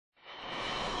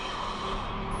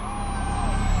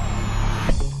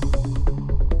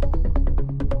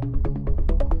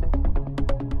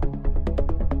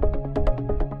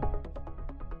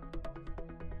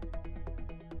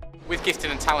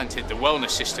gifted and talented, the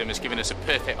wellness system has given us a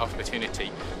perfect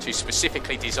opportunity to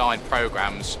specifically design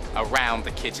programs around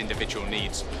the kids' individual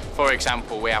needs. For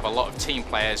example, we have a lot of team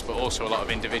players but also a lot of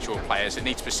individual players that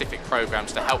need specific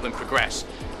programs to help them progress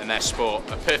in their sport.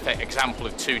 A perfect example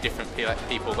of two different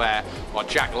people there are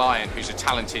Jack Lyon, who's a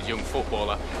talented young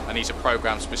footballer, and he's a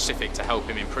program specific to help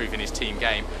him improve in his team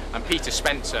game, and Peter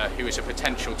Spencer, who is a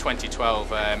potential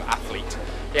 2012 athlete.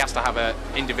 He has to have an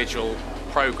individual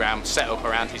program set up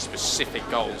around his specific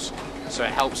goals, so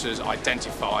it helps us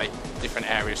identify different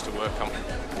areas to work on.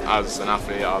 As an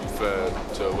athlete, I prefer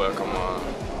to work on my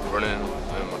running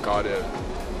and my cardio.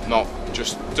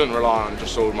 Doesn't rely on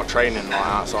just all my training like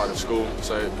outside of school,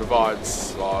 so it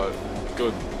provides like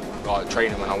good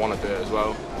training when I want to do it as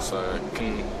well, so I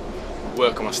can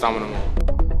work on my stamina more.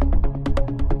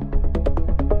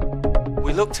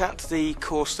 We looked at the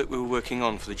course that we were working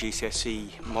on for the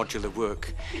GCSE modular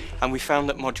work, and we found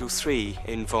that Module 3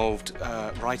 involved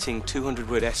writing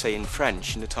 200-word essay in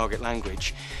French in the target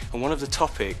language, and one of the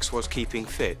topics was keeping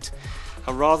fit.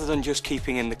 And rather than just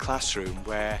keeping in the classroom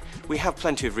where we have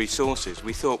plenty of resources,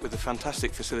 we thought with the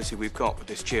fantastic facility we've got with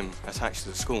this gym attached to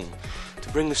the school, to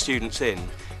bring the students in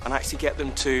and actually get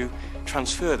them to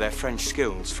transfer their French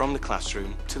skills from the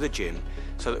classroom to the gym,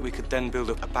 so that we could then build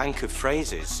up a bank of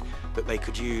phrases that they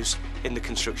could use in the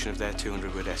construction of their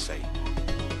 200-word essay.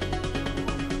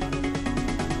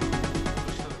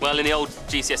 Well, in the old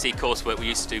GCSE coursework we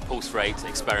used to do pulse rate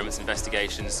experiments,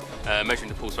 investigations, measuring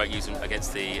the pulse rate using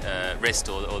against the wrist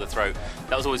or the throat.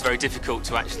 That was always very difficult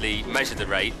to actually measure the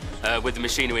rate. With the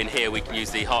machinery in here we can use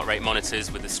the heart rate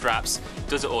monitors with the straps. It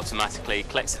does it automatically,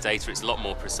 collects the data, it's a lot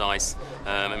more precise.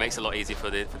 It makes it a lot easier for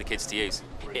the kids to use.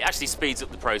 It actually speeds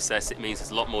up the process. It means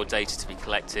there's a lot more data to be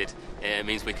collected. It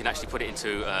means we can actually put it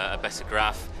into a better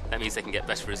graph. That means they can get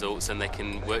better results and they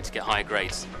can work to get higher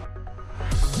grades.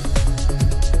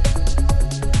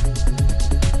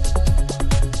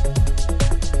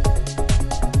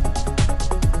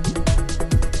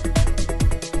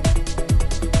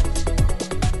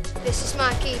 This is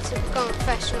my key to become a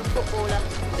professional footballer.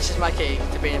 This is my key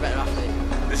to being a better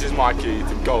athlete. This is my key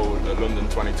to gold at London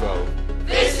 2012.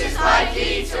 This is my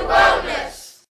key to wellness.